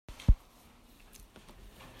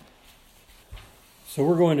So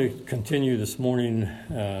we're going to continue this morning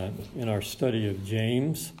in our study of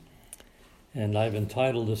James, and I've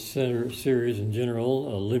entitled this series in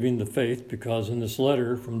general, Living the Faith, because in this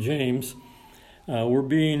letter from James, we're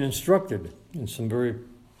being instructed in some very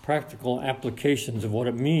practical applications of what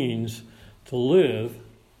it means to live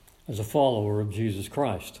as a follower of Jesus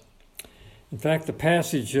Christ. In fact, the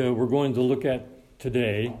passage we're going to look at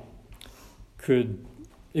today could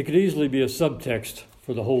easily be a subtext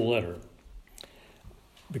for the whole letter,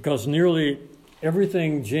 because nearly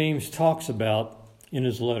everything James talks about in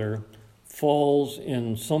his letter falls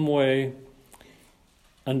in some way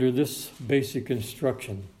under this basic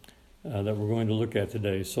instruction that we're going to look at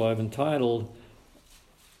today. So I've entitled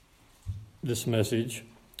this message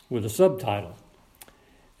with a subtitle.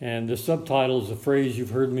 And the subtitle is a phrase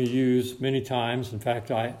you've heard me use many times. In fact,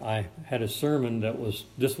 I had a sermon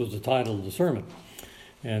this was the title of the sermon.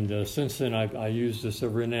 And since then, I use this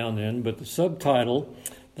every now and then. But the subtitle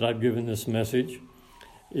that I've given this message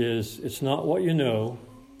is, it's not what you know,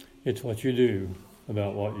 it's what you do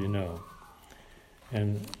about what you know.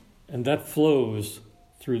 And that flows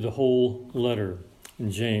through the whole letter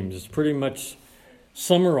in James. It pretty much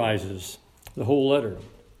summarizes the whole letter.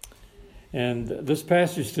 And this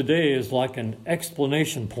passage today is like an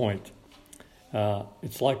explanation point.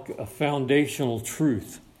 It's like a foundational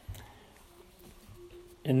truth.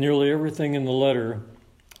 And nearly everything in the letter,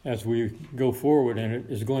 as we go forward in it,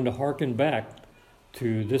 is going to hearken back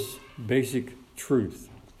to this basic truth.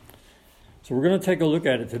 So we're going to take a look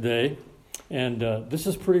at it today. And this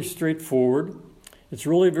is pretty straightforward. It's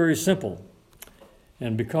really very simple.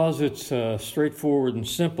 And because it's straightforward and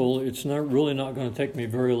simple, it's really not going to take me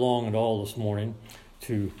very long at all this morning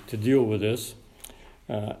to deal with this.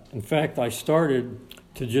 In fact, I started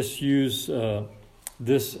to just use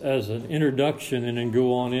this as an introduction and then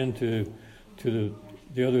go on into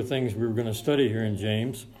the other things we were going to study here in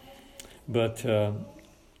James. But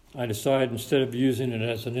I decided instead of using it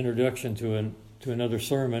as an introduction to another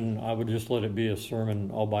sermon, I would just let it be a sermon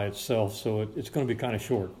all by itself. So it's going to be kind of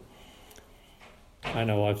short. I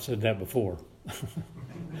know I've said that before,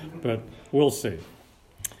 but we'll see.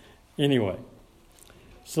 Anyway,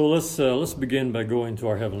 so let's begin by going to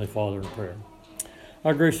our Heavenly Father in prayer.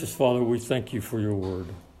 Our gracious Father, we thank you for your word.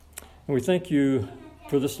 And we thank you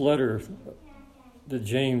for this letter that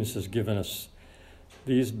James has given us,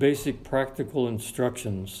 these basic practical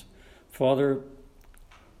instructions. Father,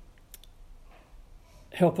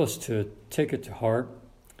 help us to take it to heart.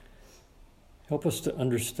 Help us to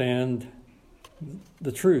understand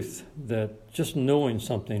the truth that just knowing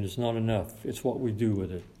something is not enough. It's what we do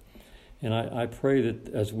with it. And I pray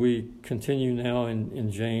that as we continue now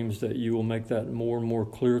in James, that you will make that more and more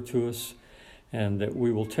clear to us, and that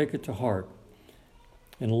we will take it to heart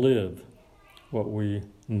and live what we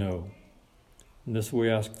know. And this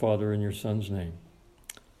we ask, Father, in your Son's name.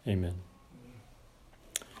 Amen.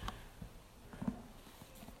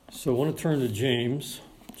 So I want to turn to James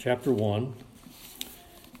chapter 1,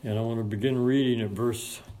 and I want to begin reading at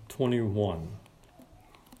verse 21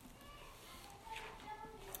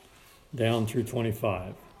 down through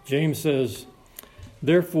 25. James says,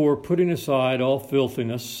 "Therefore, putting aside all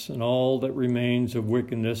filthiness and all that remains of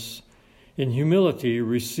wickedness, in humility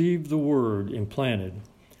receive the word implanted,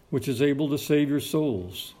 which is able to save your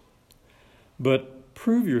souls. But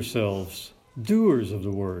prove yourselves doers of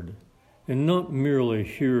the word, and not merely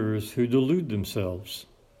hearers who delude themselves.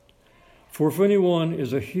 For if anyone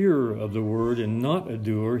is a hearer of the word and not a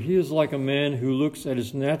doer, he is like a man who looks at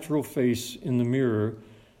his natural face in the mirror.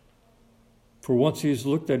 For once he has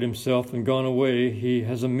looked at himself and gone away, he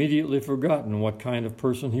has immediately forgotten what kind of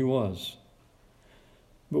person he was.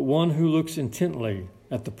 But one who looks intently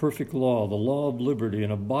at the perfect law, the law of liberty,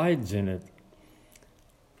 and abides in it,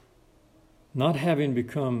 not having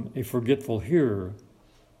become a forgetful hearer,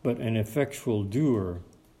 but an effectual doer,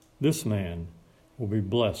 this man will be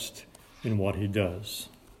blessed in what he does."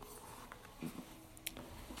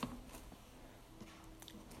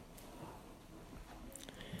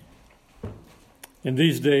 In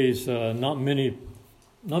these days, not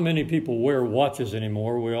many people wear watches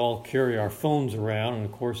anymore. We all carry our phones around, and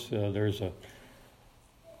of course, there's a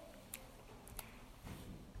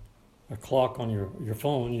clock on your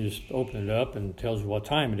phone. You just open it up and it tells you what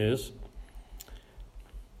time it is.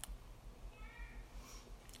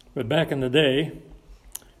 But back in the day,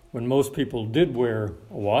 when most people did wear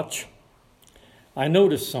a watch, I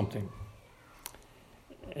noticed something.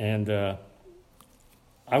 And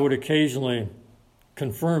I would occasionally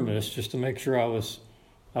confirm this just to make sure I was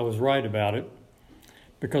right about it.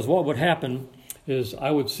 Because what would happen is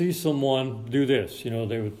I would see someone do this. They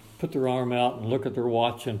would put their arm out and look at their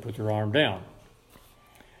watch and put their arm down.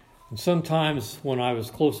 And sometimes when I was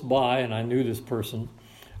close by and I knew this person,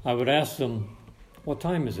 I would ask them, "What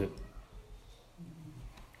time is it?"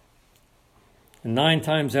 And 9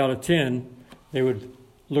 times out of 10, they would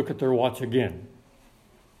look at their watch again.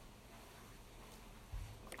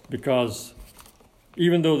 Because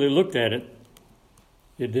even though they looked at it,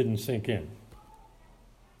 it didn't sink in.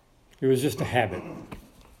 It was just a habit.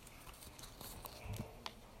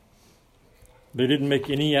 They didn't make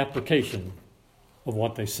any application of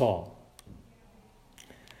what they saw.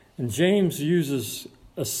 And James uses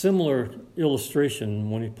a similar illustration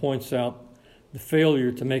when he points out the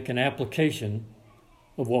failure to make an application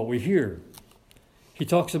of what we hear. He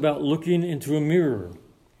talks about looking into a mirror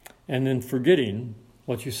and then forgetting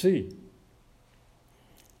what you see.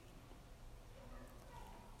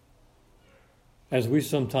 As we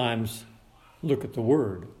sometimes look at the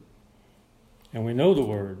Word, and we know the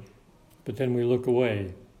Word, but then we look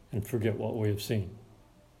away and forget what we have seen.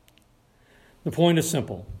 The point is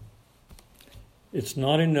simple. It's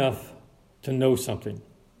not enough to know something.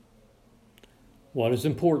 What is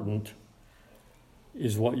important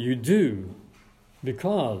is what you do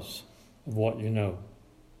because of what you know.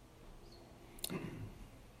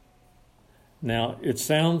 Now, it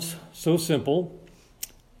sounds so simple,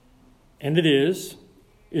 and it is.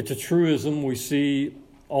 It's a truism we see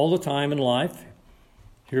all the time in life.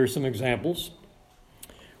 Here are some examples.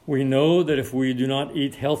 We know that if we do not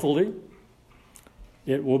eat healthily,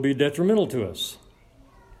 it will be detrimental to us.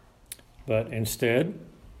 But instead,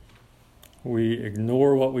 we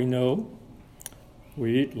ignore what we know.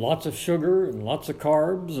 We eat lots of sugar and lots of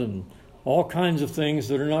carbs and all kinds of things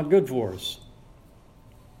that are not good for us.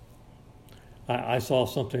 I saw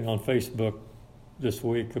something on Facebook this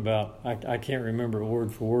week about, I can't remember it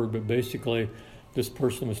word for word, but basically this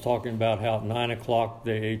person was talking about how at 9 o'clock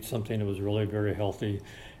they ate something that was really very healthy,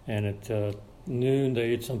 and at noon they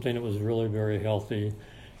ate something that was really very healthy,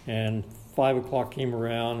 and 5 o'clock came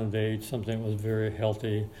around and they ate something that was very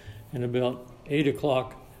healthy, and about 8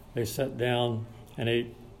 o'clock they sat down and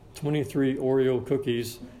ate 23 Oreo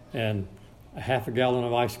cookies and a half a gallon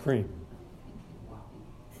of ice cream.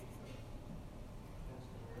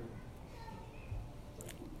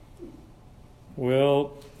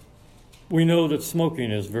 Well, we know that smoking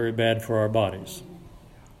is very bad for our bodies,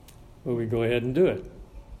 but we go ahead and do it.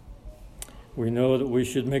 We know that we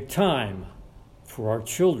should make time for our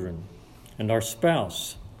children and our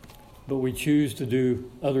spouse, but we choose to do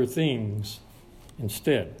other things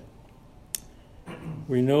instead.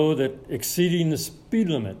 We know that exceeding the speed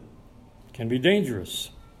limit can be dangerous,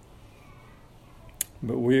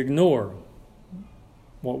 but we ignore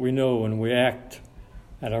what we know and we act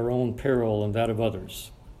at our own peril and that of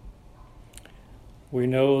others. We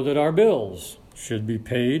know that our bills should be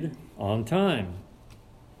paid on time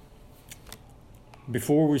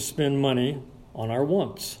before we spend money on our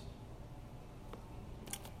wants.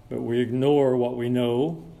 But we ignore what we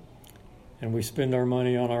know and we spend our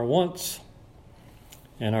money on our wants,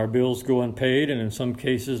 and our bills go unpaid, and in some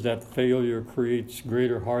cases that failure creates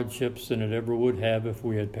greater hardships than it ever would have if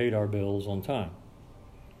we had paid our bills on time.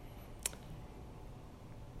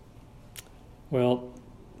 Well,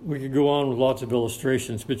 we could go on with lots of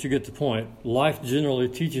illustrations, but you get the point. Life generally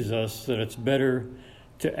teaches us that it's better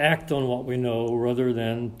to act on what we know rather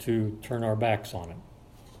than to turn our backs on it.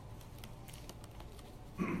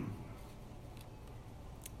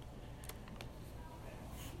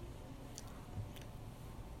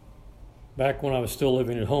 Back when I was still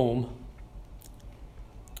living at home,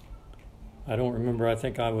 I don't remember, I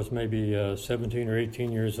think I was maybe 17 or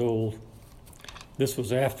 18 years old. This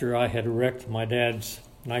was after I had wrecked my dad's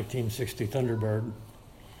 1960 Thunderbird.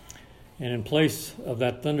 And in place of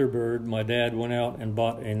that Thunderbird, my dad went out and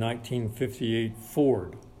bought a 1958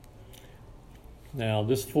 Ford. Now,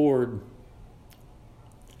 this Ford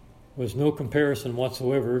was no comparison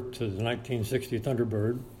whatsoever to the 1960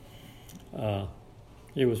 Thunderbird.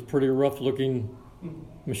 It was a pretty rough-looking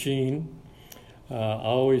machine. I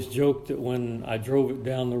always joked that when I drove it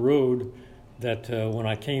down the road, that when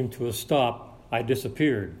I came to a stop, I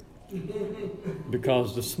disappeared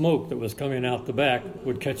because the smoke that was coming out the back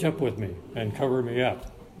would catch up with me and cover me up.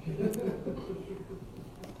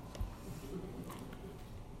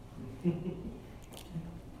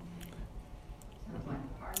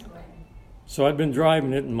 So I'd been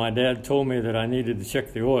driving it, and my dad told me that I needed to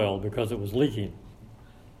check the oil because it was leaking.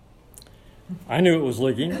 I knew it was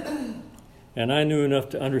leaking, and I knew enough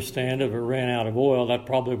to understand if it ran out of oil, that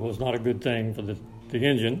probably was not a good thing for the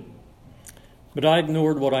engine. But I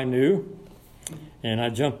ignored what I knew, and I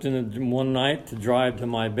jumped in one night to drive to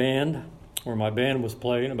my band, where my band was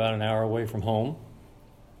playing about an hour away from home.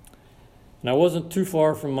 And I wasn't too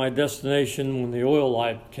far from my destination when the oil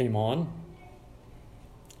light came on.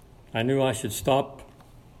 I knew I should stop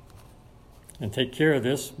and take care of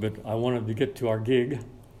this, but I wanted to get to our gig.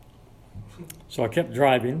 So I kept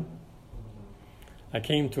driving. I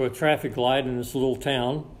came to a traffic light in this little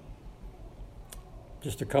town,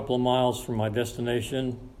 just a couple of miles from my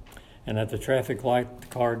destination, and at the traffic light, the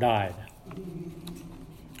car died.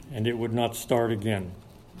 And it would not start again.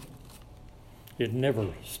 It never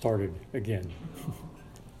started again.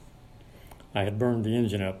 I had burned the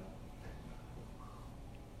engine up.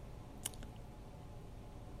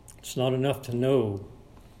 It's not enough to know.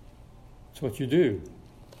 It's what you do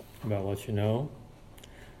about what you know.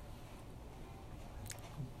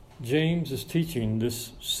 James is teaching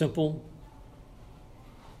this simple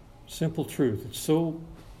truth. It's so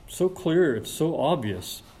clear, it's so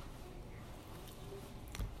obvious.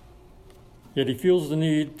 Yet he feels the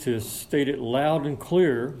need to state it loud and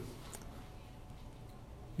clear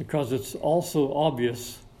because it's also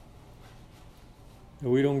obvious that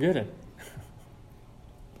we don't get it.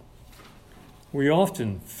 We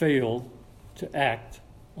often fail to act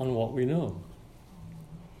on what we know.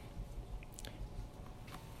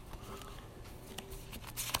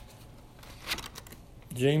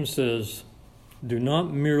 James says, "Do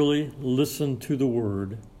not merely listen to the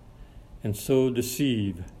word and so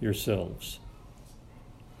deceive yourselves."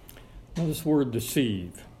 Now, this word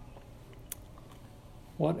deceive,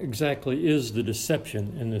 what exactly is the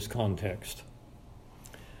deception in this context?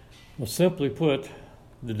 Well, simply put,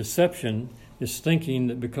 the deception is thinking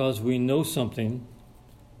that because we know something,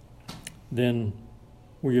 then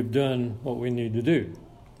we have done what we need to do.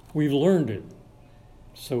 We've learned it,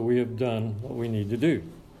 so we have done what we need to do.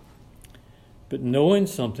 But knowing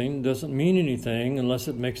something doesn't mean anything unless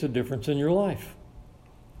it makes a difference in your life.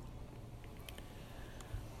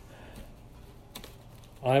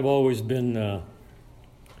 I've always been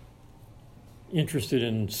interested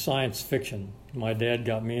in science fiction. My dad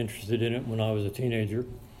got me interested in it when I was a teenager.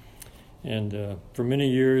 And for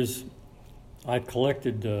many years, I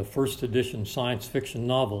collected first edition science fiction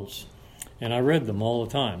novels, and I read them all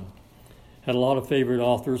the time. Had a lot of favorite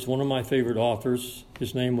authors. One of my favorite authors,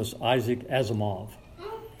 his name was Isaac Asimov.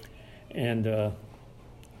 And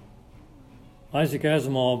Isaac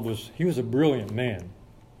Asimov was a brilliant man.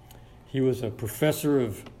 He was a professor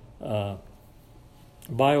of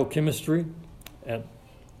biochemistry at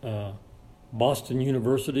Boston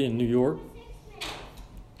University in New York.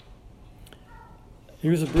 He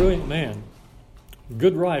was a brilliant man,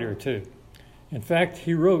 good writer too. In fact,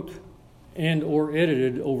 he wrote and or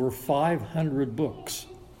edited over 500 books.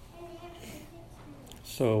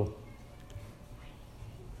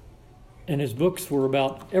 And his books were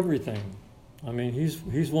about everything. I mean,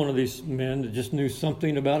 he's one of these men that just knew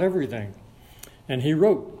something about everything. And he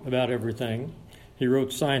wrote about everything. He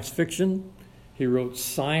wrote science fiction. He wrote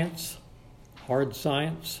science, hard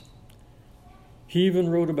science. He even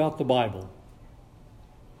wrote about the Bible.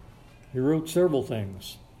 He wrote several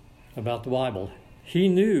things about the Bible. He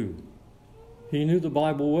knew the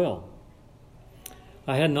Bible well.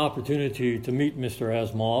 I had an opportunity to meet Mr.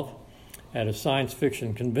 Asimov at a science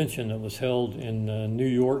fiction convention that was held in New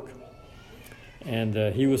York. And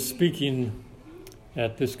he was speaking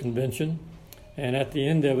at this convention. And at the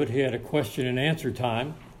end of it, he had a question and answer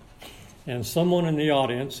time. And someone in the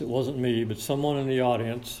audience, it wasn't me, but someone in the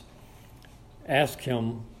audience asked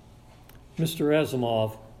him, "Mr.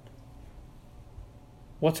 Asimov,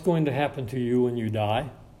 what's going to happen to you when you die?"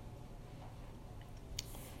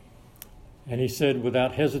 And he said,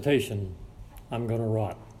 without hesitation, "I'm going to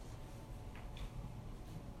rot."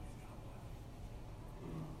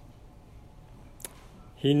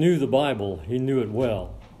 He knew the Bible, he knew it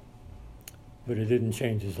well, but it didn't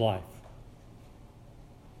change his life.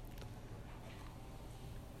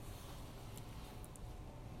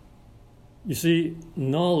 You see,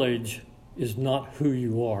 knowledge is not who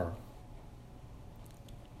you are.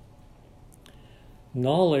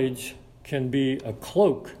 Knowledge can be a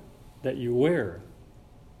cloak that you wear,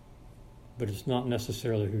 but it's not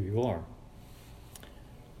necessarily who you are.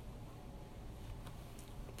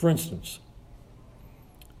 For instance,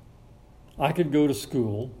 I could go to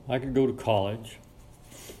school, I could go to college,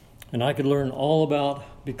 and I could learn all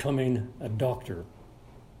about becoming a doctor.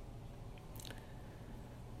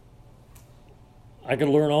 I could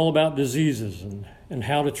learn all about diseases and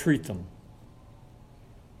how to treat them.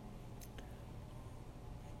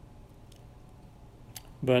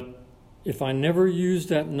 But if I never used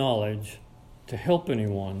that knowledge to help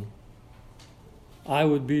anyone, I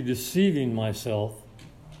would be deceiving myself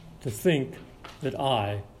to think that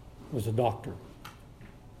I was a doctor.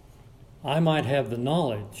 I might have the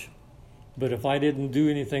knowledge, But if I didn't do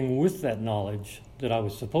anything with that knowledge that I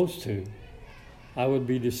was supposed to, I would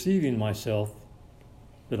be deceiving myself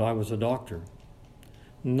that I was a doctor.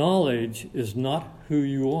 Knowledge is not who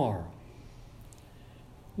you are.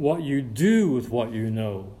 What you do with what you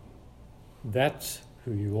know, that's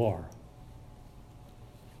who you are.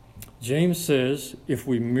 James says, if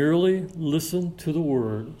we merely listen to the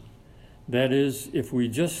Word, that is, if we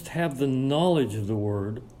just have the knowledge of the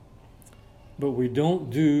Word, but we don't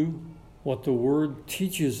do what the Word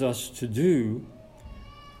teaches us to do,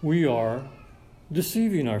 we are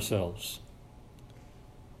deceiving ourselves.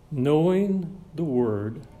 Knowing the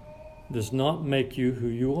Word does not make you who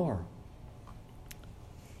you are.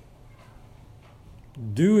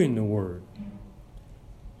 Doing the Word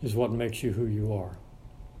is what makes you who you are.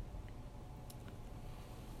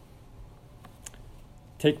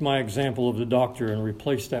 Take my example of the doctor and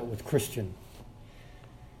replace that with Christian.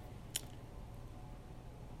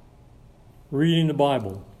 Reading the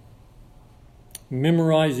Bible,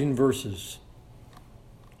 memorizing verses,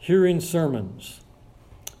 hearing sermons,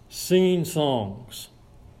 singing songs.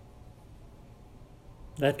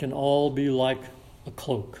 That can all be like a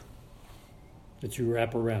cloak that you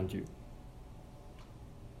wrap around you.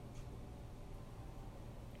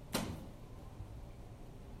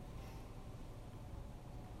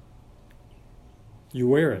 You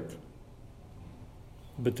wear it,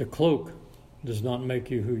 but the cloak does not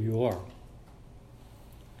make you who you are.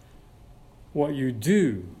 What you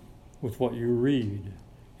do with what you read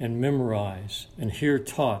and memorize and hear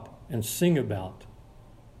taught and sing about,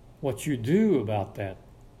 what you do about that,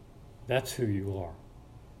 that's who you are.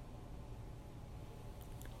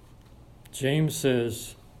 James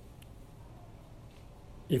says,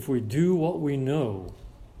 if we do what we know,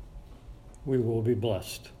 we will be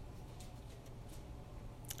blessed.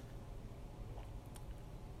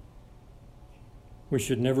 We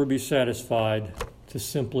should never be satisfied to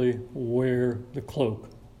simply wear the cloak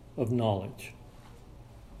of knowledge.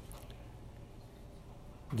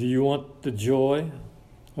 Do you want the joy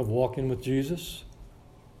of walking with Jesus?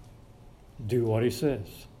 Do what he says.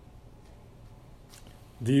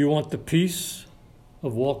 Do you want the peace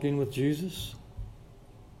of walking with Jesus?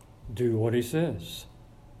 Do what he says.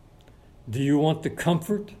 Do you want the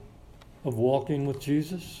comfort of walking with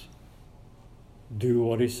Jesus? Do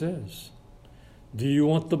what he says. Do you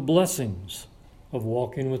want the blessings of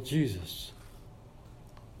walking with Jesus?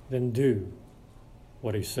 Then do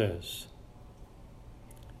what he says.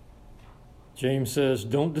 James says,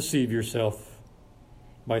 don't deceive yourself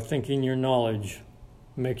by thinking your knowledge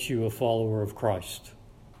makes you a follower of Christ.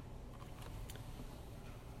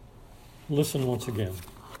 Listen once again.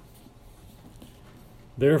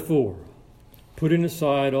 Therefore, putting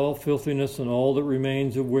aside all filthiness and all that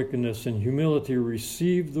remains of wickedness, in humility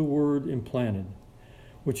receive the word implanted,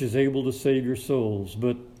 which is able to save your souls.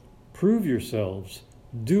 But prove yourselves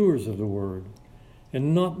doers of the word,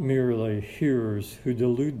 and not merely hearers who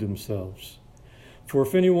delude themselves. For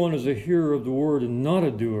if anyone is a hearer of the word and not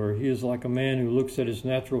a doer, he is like a man who looks at his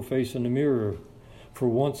natural face in the mirror. For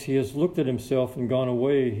once he has looked at himself and gone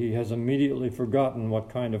away, he has immediately forgotten what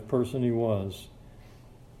kind of person he was.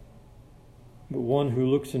 But one who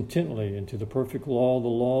looks intently into the perfect law, the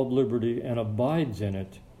law of liberty, and abides in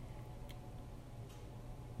it,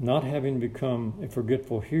 not having become a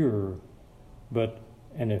forgetful hearer, but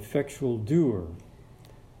an effectual doer,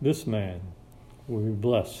 this man will be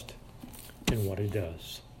blessed in what he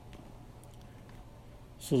does.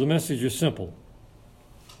 So the message is simple.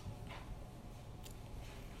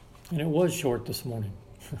 And it was short this morning.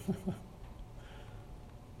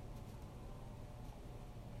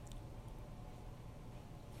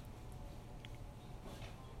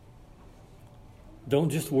 Don't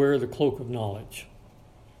just wear the cloak of knowledge.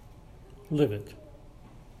 Live it.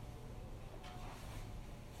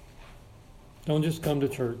 Don't just come to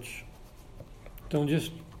church. Don't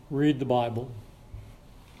just read the Bible.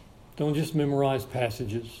 Don't just memorize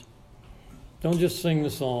passages. Don't just sing the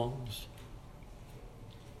songs.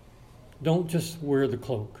 Don't just wear the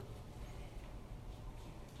cloak.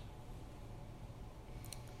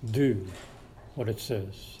 Do what it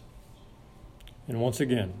says. And once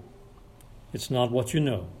again, it's not what you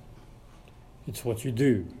know. It's what you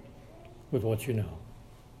do with what you know.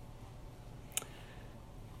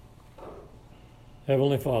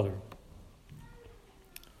 Heavenly Father,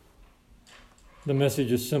 the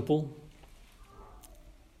message is simple.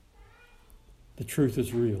 The truth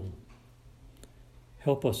is real.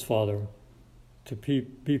 Help us, Father, to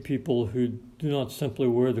be people who do not simply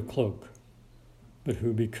wear the cloak, but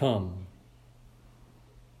who become,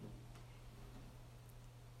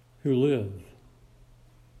 who live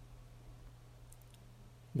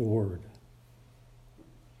the Word.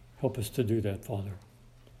 Help us to do that, Father.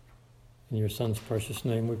 In your Son's precious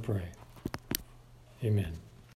name we pray. Amen.